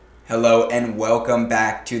Hello and welcome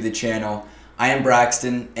back to the channel. I am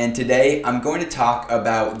Braxton, and today I'm going to talk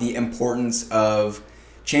about the importance of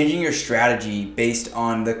changing your strategy based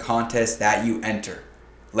on the contest that you enter.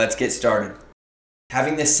 Let's get started.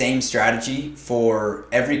 Having the same strategy for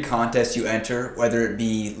every contest you enter, whether it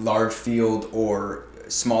be large field or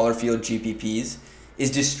smaller field GPPs,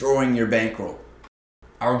 is destroying your bankroll.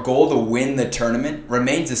 Our goal to win the tournament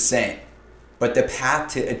remains the same, but the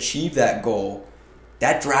path to achieve that goal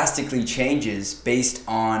that drastically changes based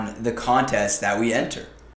on the contest that we enter.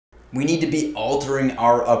 We need to be altering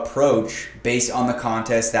our approach based on the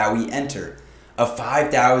contest that we enter. A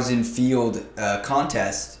 5,000 field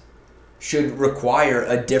contest should require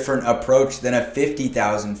a different approach than a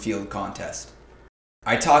 50,000 field contest.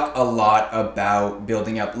 I talk a lot about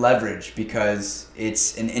building up leverage because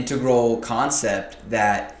it's an integral concept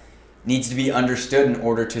that needs to be understood in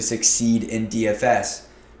order to succeed in DFS.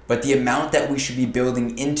 But the amount that we should be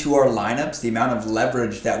building into our lineups, the amount of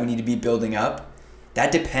leverage that we need to be building up,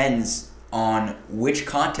 that depends on which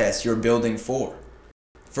contest you're building for.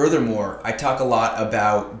 Furthermore, I talk a lot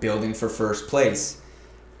about building for first place.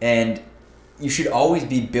 And you should always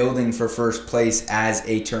be building for first place as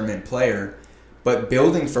a tournament player. But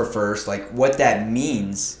building for first, like what that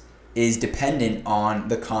means, is dependent on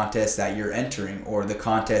the contest that you're entering or the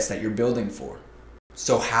contest that you're building for.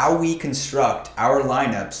 So how we construct our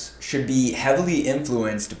lineups should be heavily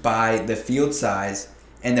influenced by the field size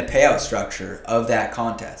and the payout structure of that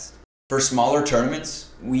contest. For smaller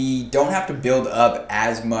tournaments, we don't have to build up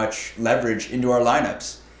as much leverage into our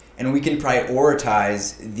lineups, and we can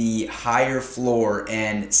prioritize the higher floor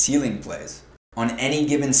and ceiling plays. On any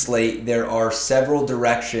given slate, there are several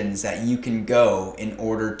directions that you can go in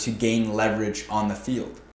order to gain leverage on the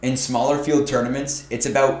field. In smaller field tournaments, it's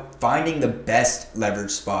about finding the best leverage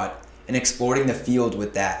spot and exploiting the field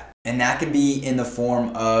with that. And that can be in the form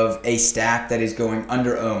of a stack that is going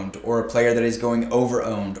under-owned or a player that is going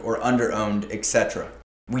over-owned or under-owned, etc.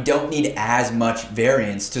 We don't need as much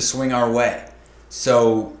variance to swing our way.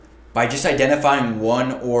 So by just identifying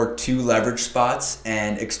one or two leverage spots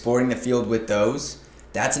and exploring the field with those,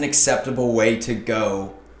 that's an acceptable way to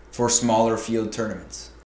go for smaller field tournaments.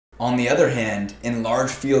 On the other hand, in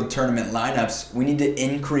large field tournament lineups, we need to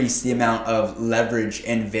increase the amount of leverage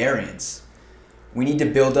and variance. We need to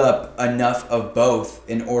build up enough of both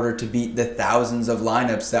in order to beat the thousands of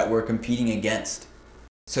lineups that we're competing against.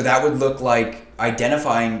 So that would look like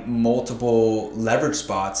identifying multiple leverage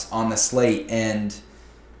spots on the slate and,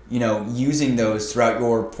 using those throughout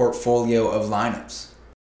your portfolio of lineups.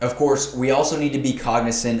 Of course, we also need to be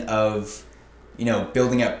cognizant of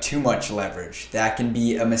building up too much leverage. That can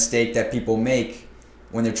be a mistake that people make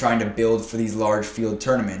when they're trying to build for these large field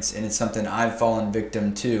tournaments, and it's something I've fallen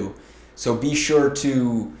victim to. So be sure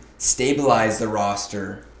to stabilize the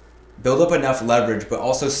roster, build up enough leverage, but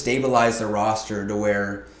also stabilize the roster to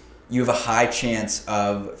where you have a high chance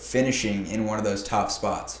of finishing in one of those top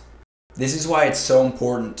spots. This is why it's so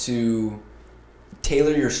important to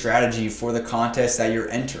tailor your strategy for the contest that you're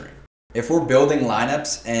entering. If we're building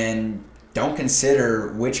lineups and don't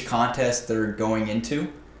consider which contest they're going into,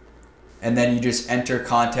 and then you just enter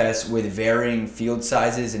contests with varying field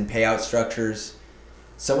sizes and payout structures,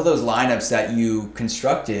 some of those lineups that you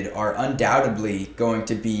constructed are undoubtedly going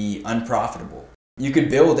to be unprofitable. You could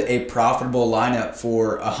build a profitable lineup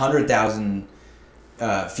for a 100,000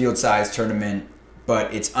 field size tournament,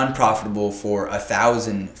 but it's unprofitable for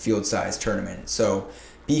 1,000 field size tournament. So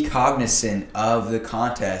be cognizant of the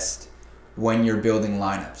contest when you're building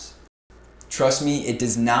lineups. Trust me, it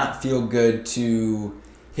does not feel good to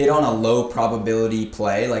hit on a low probability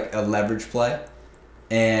play, like a leverage play,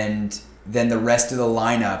 and then the rest of the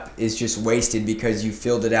lineup is just wasted because you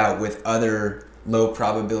filled it out with other low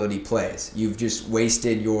probability plays. You've just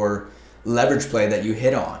wasted your leverage play that you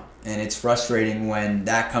hit on, and it's frustrating when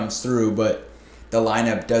that comes through, but the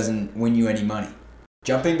lineup doesn't win you any money.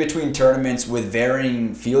 Jumping between tournaments with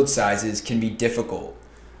varying field sizes can be difficult,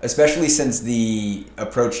 especially since the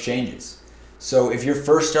approach changes. So if you're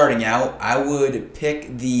first starting out, I would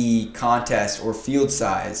pick the contest or field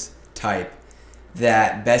size type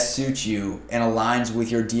that best suits you and aligns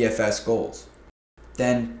with your DFS goals.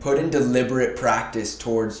 Then put in deliberate practice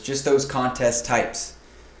towards just those contest types.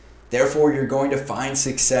 Therefore, you're going to find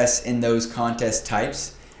success in those contest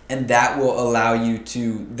types, and that will allow you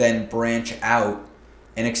to then branch out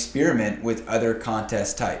and experiment with other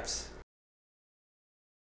contest types.